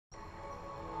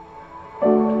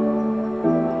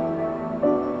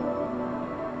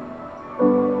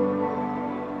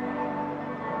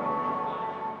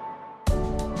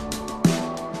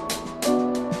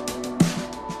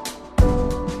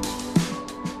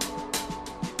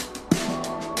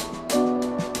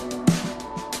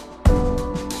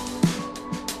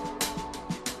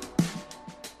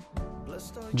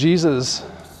Jesus'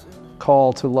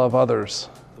 call to love others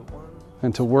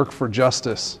and to work for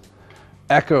justice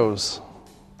echoes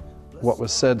what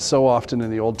was said so often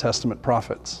in the Old Testament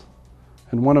prophets.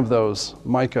 And one of those,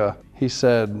 Micah, he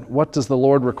said, "What does the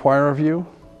Lord require of you?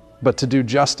 But to do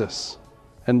justice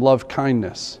and love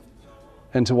kindness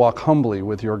and to walk humbly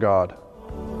with your God."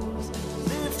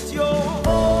 Lift your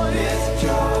voice, lift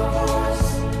your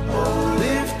voice, oh,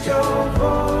 lift your voice.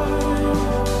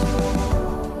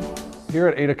 Here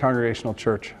at Ada Congregational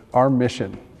Church, our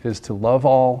mission is to love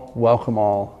all, welcome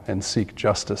all, and seek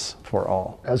justice for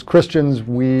all. As Christians,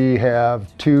 we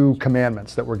have two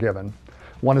commandments that we're given.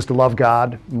 One is to love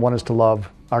God, and one is to love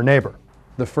our neighbor.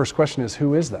 The first question is,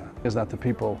 who is that? Is that the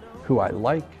people who I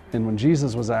like? And when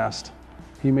Jesus was asked,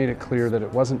 he made it clear that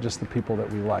it wasn't just the people that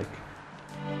we like.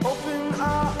 Open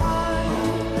our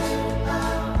eyes,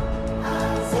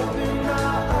 open our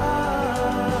eyes.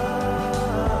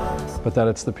 But that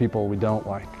it's the people we don't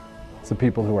like. It's the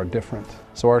people who are different.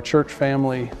 So our church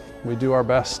family, we do our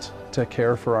best to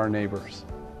care for our neighbors.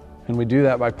 And we do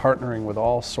that by partnering with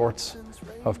all sorts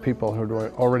of people who are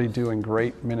already doing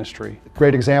great ministry. A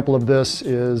great example of this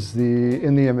is the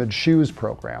In the Image Shoes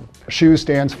program. SHOES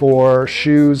stands for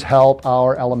Shoes Help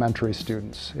Our Elementary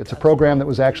Students. It's a program that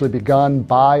was actually begun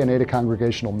by an Ada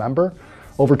Congregational member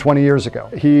over 20 years ago.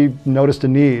 He noticed a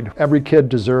need. Every kid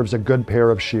deserves a good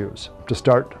pair of shoes to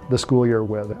start the school year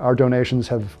with. Our donations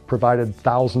have provided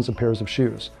thousands of pairs of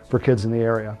shoes for kids in the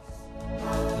area.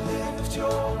 Lift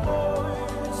your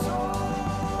voice.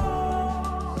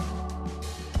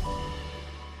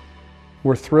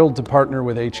 We're thrilled to partner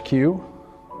with HQ.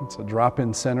 It's a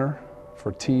drop-in center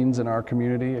for teens in our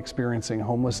community experiencing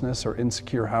homelessness or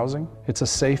insecure housing. It's a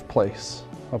safe place,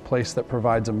 a place that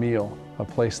provides a meal, a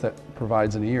place that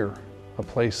provides an ear, a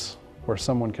place where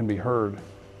someone can be heard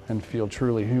and feel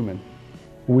truly human.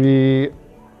 We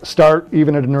start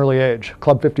even at an early age.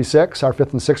 Club 56, our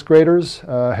 5th and 6th graders,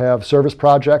 have service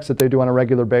projects that they do on a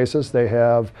regular basis. They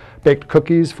have baked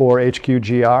cookies for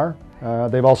HQGR.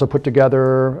 They've also put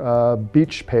together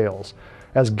beach pails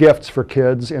as gifts for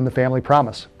kids in the Family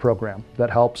Promise program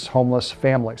that helps homeless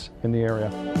families in the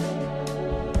area.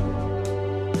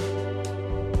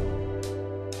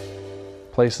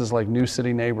 Places like New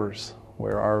City Neighbors,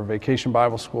 where our Vacation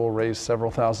Bible School raised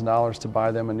several $1,000s to buy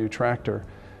them a new tractor,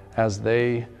 as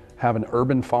they have an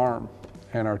urban farm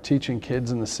and are teaching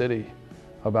kids in the city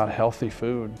about healthy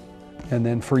food. And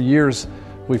then for years,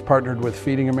 we've partnered with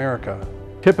Feeding America.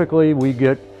 Typically, we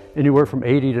get anywhere from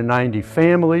 80 to 90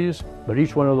 families, but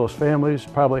each one of those families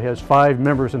probably has 5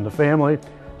 members in the family.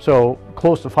 So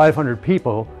close to 500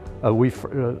 people we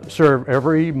serve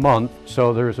every month,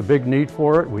 so there's a big need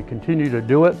for it. We continue to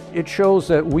do it. It shows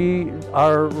that we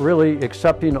are really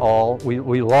accepting all.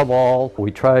 We love all.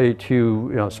 We try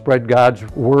to spread God's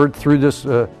word through this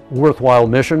worthwhile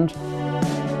mission.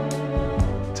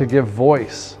 To give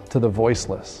voice to the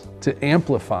voiceless, to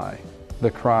amplify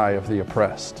the cry of the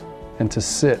oppressed, and to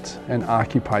sit and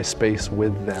occupy space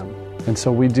with them. And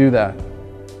so we do that,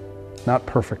 not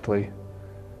perfectly,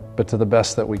 but to the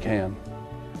best that we can,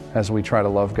 as we try to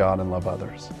love God and love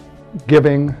others.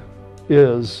 Giving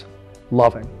is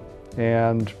loving.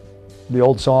 And the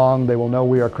old song, "They will know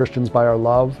we are Christians by our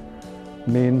love,"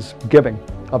 means giving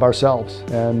of ourselves.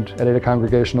 And at Ada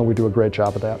Congregational, we do a great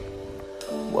job of that.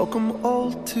 Welcome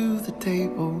all to the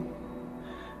table,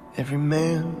 every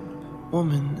man,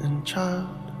 woman, and child.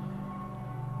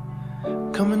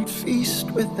 Come and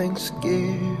feast with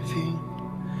thanksgiving.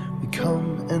 We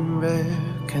come and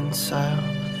reconcile.